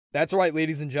That's right,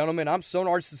 ladies and gentlemen, I'm so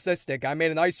narcissistic, I made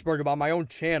an iceberg about my own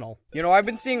channel. You know, I've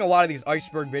been seeing a lot of these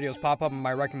iceberg videos pop up in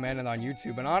my recommended on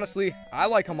YouTube, and honestly, I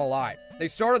like them a lot. They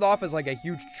started off as like a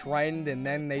huge trend, and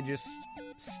then they just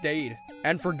stayed.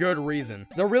 And for good reason.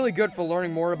 They're really good for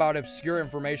learning more about obscure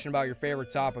information about your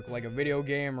favorite topic, like a video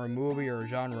game or a movie or a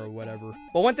genre or whatever.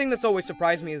 But one thing that's always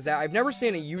surprised me is that I've never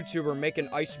seen a YouTuber make an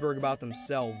iceberg about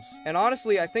themselves. And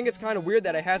honestly, I think it's kind of weird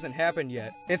that it hasn't happened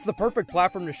yet. It's the perfect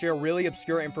platform to share really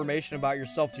obscure information about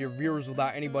yourself to your viewers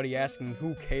without anybody asking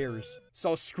who cares.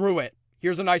 So screw it.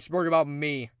 Here's an iceberg about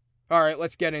me. Alright,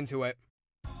 let's get into it.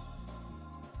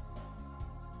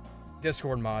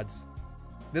 Discord mods.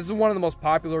 This is one of the most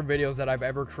popular videos that I've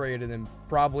ever created and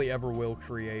probably ever will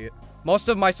create. Most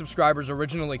of my subscribers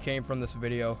originally came from this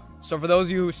video, so for those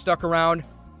of you who stuck around,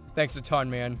 thanks a ton,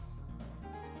 man.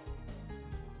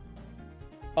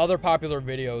 Other popular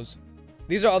videos.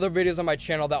 These are other videos on my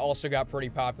channel that also got pretty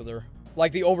popular.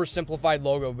 Like the oversimplified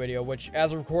logo video, which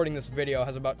as of recording this video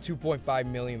has about 2.5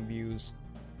 million views.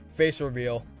 Face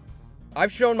reveal.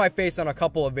 I've shown my face on a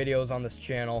couple of videos on this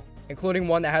channel, including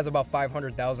one that has about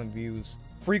 500,000 views.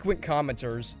 Frequent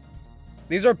commenters.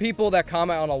 These are people that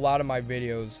comment on a lot of my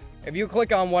videos. If you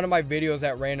click on one of my videos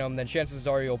at random, then chances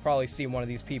are you'll probably see one of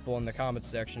these people in the comments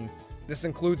section. This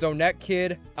includes Onet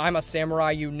Kid, I'm a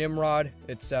Samurai You Nimrod,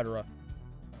 etc.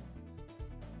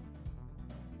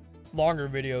 Longer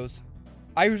videos.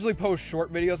 I usually post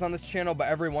short videos on this channel, but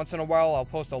every once in a while I'll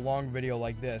post a long video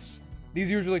like this. These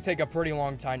usually take a pretty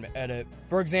long time to edit.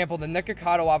 For example, the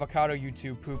Nikocado Avocado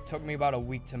YouTube poop took me about a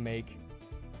week to make.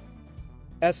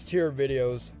 S-tier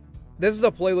videos. This is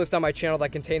a playlist on my channel that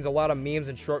contains a lot of memes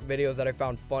and short videos that I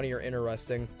found funny or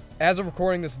interesting. As of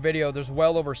recording this video, there's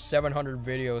well over 700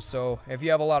 videos, so if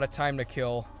you have a lot of time to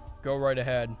kill, go right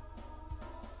ahead.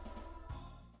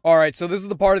 Alright, so this is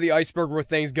the part of the iceberg where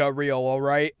things got real,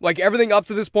 alright? Like, everything up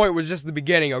to this point was just the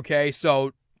beginning, okay?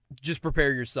 So, just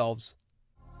prepare yourselves.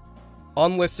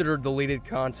 Unlisted or deleted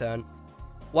content.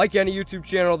 Like any YouTube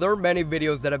channel, there are many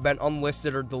videos that have been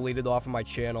unlisted or deleted off of my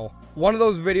channel. One of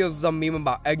those videos is a meme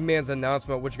about Eggman's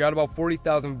announcement, which got about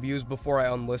 40,000 views before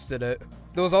I unlisted it.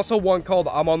 There was also one called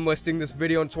I'm unlisting this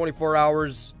video in 24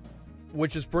 hours,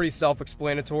 which is pretty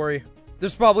self-explanatory.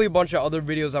 There's probably a bunch of other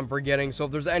videos I'm forgetting, so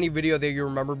if there's any video that you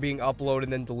remember being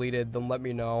uploaded and deleted, then let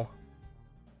me know.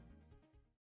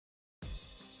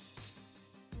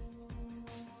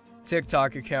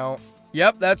 TikTok account.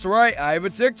 Yep, that's right, I have a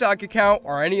TikTok account.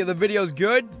 Are any of the videos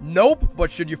good? Nope, but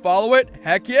should you follow it?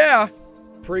 Heck yeah!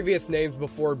 Previous names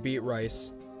before Beat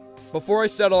Rice. Before I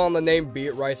settled on the name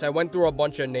Beat Rice, I went through a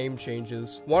bunch of name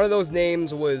changes. One of those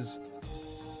names was...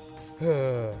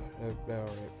 Alright.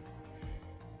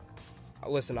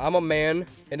 Listen, I'm a man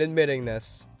in admitting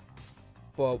this,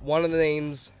 but one of the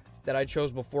names that I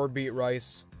chose before Beat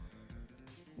Rice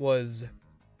was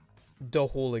Da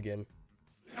Hooligan.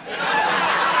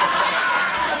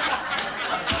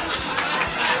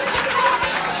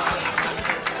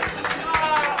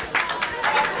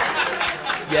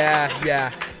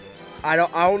 Yeah. I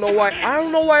don't know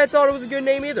why I thought it was a good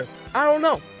name either. I don't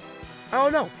know.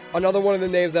 Another one of the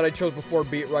names that I chose before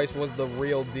Beat Rice was The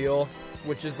Real Deal,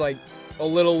 which is like a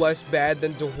little less bad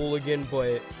than Da Hooligan,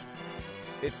 but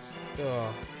it's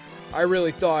I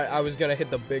really thought I was gonna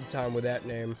hit the big time with that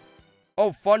name.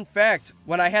 Oh, fun fact,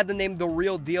 when I had the name The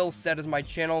Real Deal set as my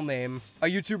channel name, a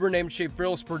YouTuber named Shape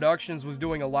Frills Productions was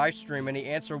doing a live stream and he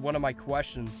answered one of my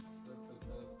questions.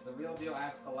 The Real Deal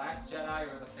asked The Last Jedi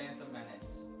or The Phantom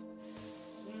Menace?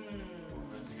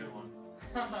 That's a good one.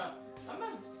 I'm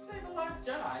gonna say The Last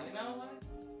Jedi, you know what?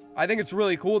 I think it's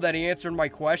really cool that he answered my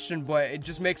question, but it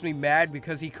just makes me mad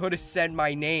because he could have said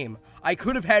my name. I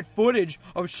could have had footage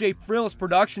of Shape Frills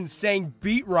Productions saying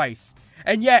Beat Rice,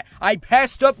 and yet I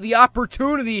passed up the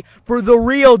opportunity for The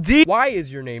Real Deal. Why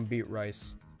is your name Beat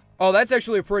Rice? Oh, that's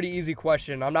actually a pretty easy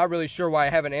question. I'm not really sure why I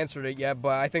haven't answered it yet,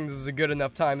 but I think this is a good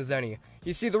enough time as any.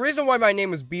 You see, the reason why my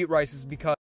name is Beat Rice is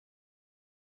because...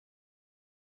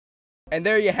 And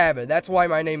there you have it. That's why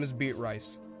my name is Beat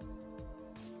Rice.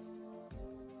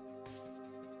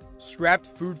 Scrapped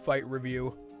food fight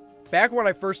review. Back when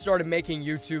I first started making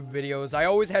YouTube videos, I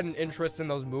always had an interest in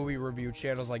those movie review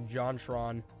channels like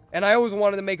JonTron. And I always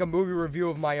wanted to make a movie review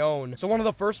of my own. So one of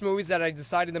the first movies that I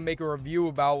decided to make a review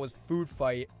about was Food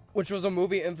Fight, which was a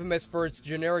movie infamous for its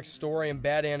generic story and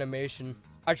bad animation.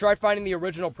 I tried finding the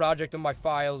original project in my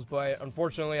files, but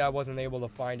unfortunately I wasn't able to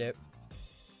find it.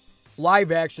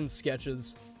 Live action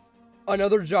sketches.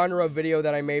 Another genre of video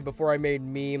that I made before I made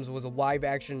memes was live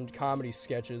action comedy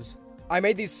sketches. I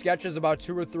made these sketches about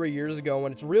 2 or 3 years ago,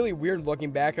 and it's really weird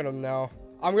looking back at them now.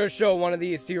 I'm gonna show one of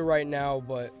these to you right now,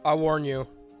 but I warn you,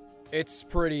 it's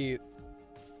pretty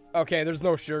Okay, there's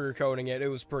no sugarcoating it. It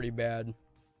was pretty bad.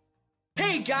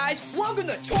 Hey guys, welcome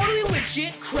to Totally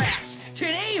Legit Crafts.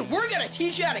 Today, we're gonna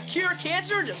teach you how to cure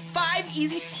cancer in just 5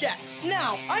 easy steps.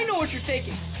 Now, I know what you're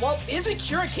thinking. Well, isn't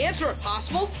curing cancer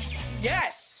impossible?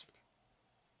 Yes.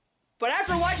 But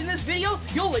after watching this video,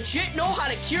 you'll legit know how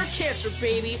to cure cancer,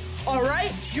 baby.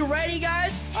 Alright, you ready,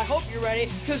 guys? I hope you're ready,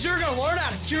 because you're gonna learn how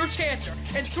to cure cancer.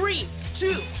 In 3,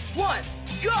 2, 1,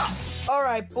 go!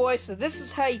 Alright, boys, so this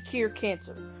is how you cure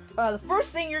cancer. The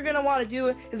first thing you're gonna want to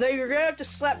do is that you're gonna have to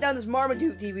slap down this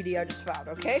Marmaduke DVD I just found.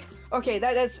 Okay? Okay,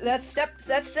 that's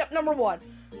step number 1.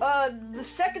 The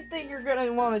second thing you're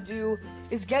gonna want to do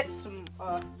is get some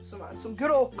good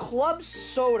old club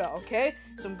soda. Okay?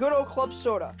 Some good old club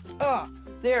soda.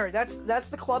 There. That's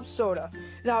the club soda.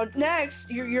 Now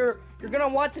next, you're gonna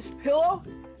want this pillow,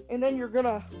 and then you're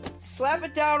gonna slap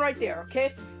it down right there,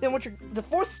 okay? Then the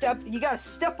fourth step, you gotta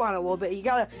step on it a little bit. You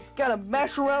gotta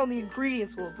mash around the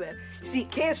ingredients a little bit. See,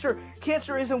 cancer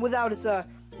isn't without its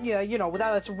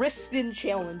without its risks and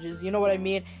challenges. You know what I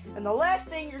mean? And the last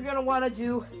thing you're gonna want to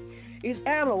do is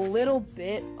add a little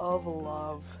bit of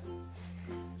love.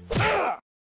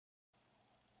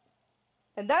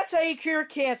 And that's how you cure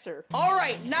cancer.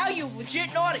 Alright, now you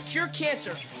legit know how to cure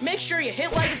cancer. Make sure you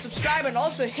hit like and subscribe, and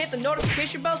also hit the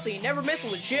notification bell so you never miss a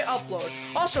legit upload.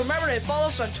 Also, remember to follow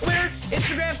us on Twitter,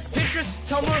 Instagram, Pinterest,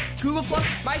 Tumblr, Google+,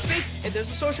 MySpace. If there's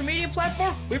a social media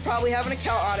platform, we probably have an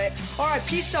account on it. Alright,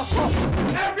 peace out.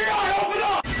 FBI, open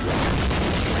up!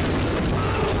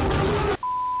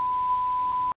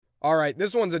 Alright,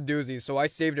 this one's a doozy, so I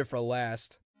saved it for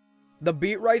last. The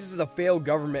Beat Rice is a failed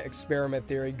government experiment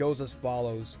theory goes as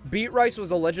follows. Beat Rice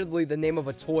was allegedly the name of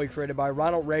a toy created by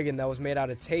Ronald Reagan that was made out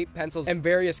of tape, pencils, and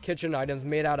various kitchen items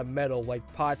made out of metal like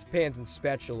pots, pans, and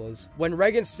spatulas. When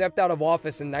Reagan stepped out of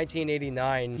office in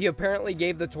 1989, he apparently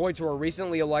gave the toy to a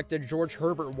recently elected George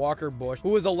Herbert Walker Bush, who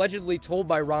was allegedly told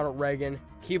by Ronald Reagan,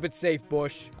 "Keep it safe,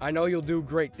 Bush. I know you'll do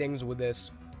great things with this."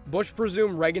 Bush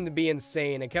presumed Reagan to be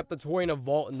insane and kept the toy in a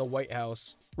vault in the White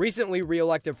House. Recently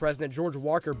re-elected President George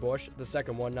Walker Bush, the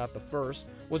second one, not the first,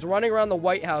 was running around the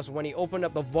White House when he opened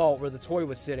up the vault where the toy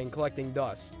was sitting, collecting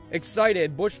dust.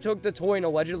 Excited, Bush took the toy and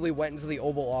allegedly went into the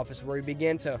Oval Office where he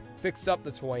began to fix up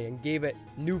the toy and gave it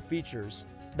new features.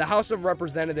 The House of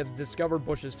Representatives discovered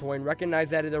Bush's toy and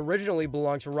recognized that it originally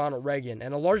belonged to Ronald Reagan,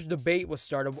 and a large debate was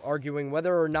started arguing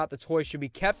whether or not the toy should be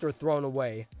kept or thrown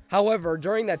away. However,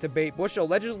 during that debate, Bush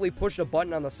allegedly pushed a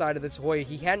button on the side of the toy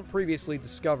he hadn't previously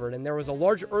discovered, and there was a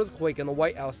large earthquake in the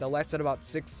White House that lasted about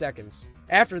 6 seconds.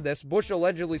 After this, Bush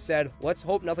allegedly said, "Let's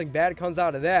hope nothing bad comes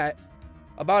out of that."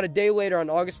 About a day later, on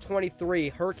August 23,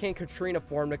 Hurricane Katrina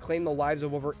formed to claim the lives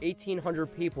of over 1,800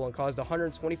 people and caused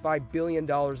 $125 billion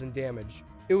in damage.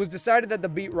 It was decided that the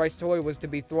Beat Rice toy was to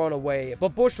be thrown away,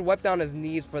 but Bush wept on his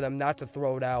knees for them not to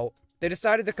throw it out. They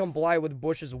decided to comply with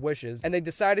Bush's wishes, and they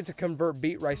decided to convert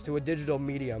Beat Rice to a digital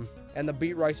medium, and the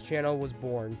Beat Rice channel was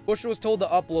born. Bush was told to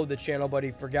upload the channel, but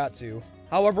he forgot to.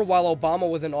 However, while Obama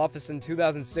was in office in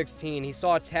 2016, he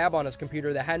saw a tab on his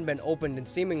computer that hadn't been opened in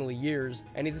seemingly years,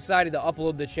 and he decided to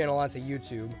upload the channel onto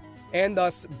YouTube. And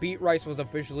thus, Beat Rice was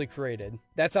officially created.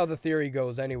 That's how the theory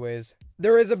goes anyways.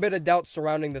 There is a bit of doubt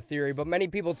surrounding the theory, but many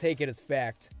people take it as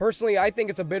fact. Personally, I think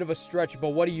it's a bit of a stretch,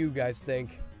 but what do you guys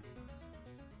think?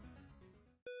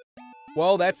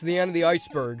 Well, that's the end of the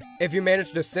iceberg. If you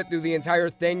managed to sit through the entire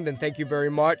thing, then thank you very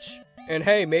much. And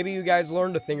hey, maybe you guys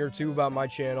learned a thing or two about my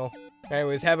channel.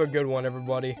 Anyways, have a good one,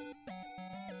 everybody.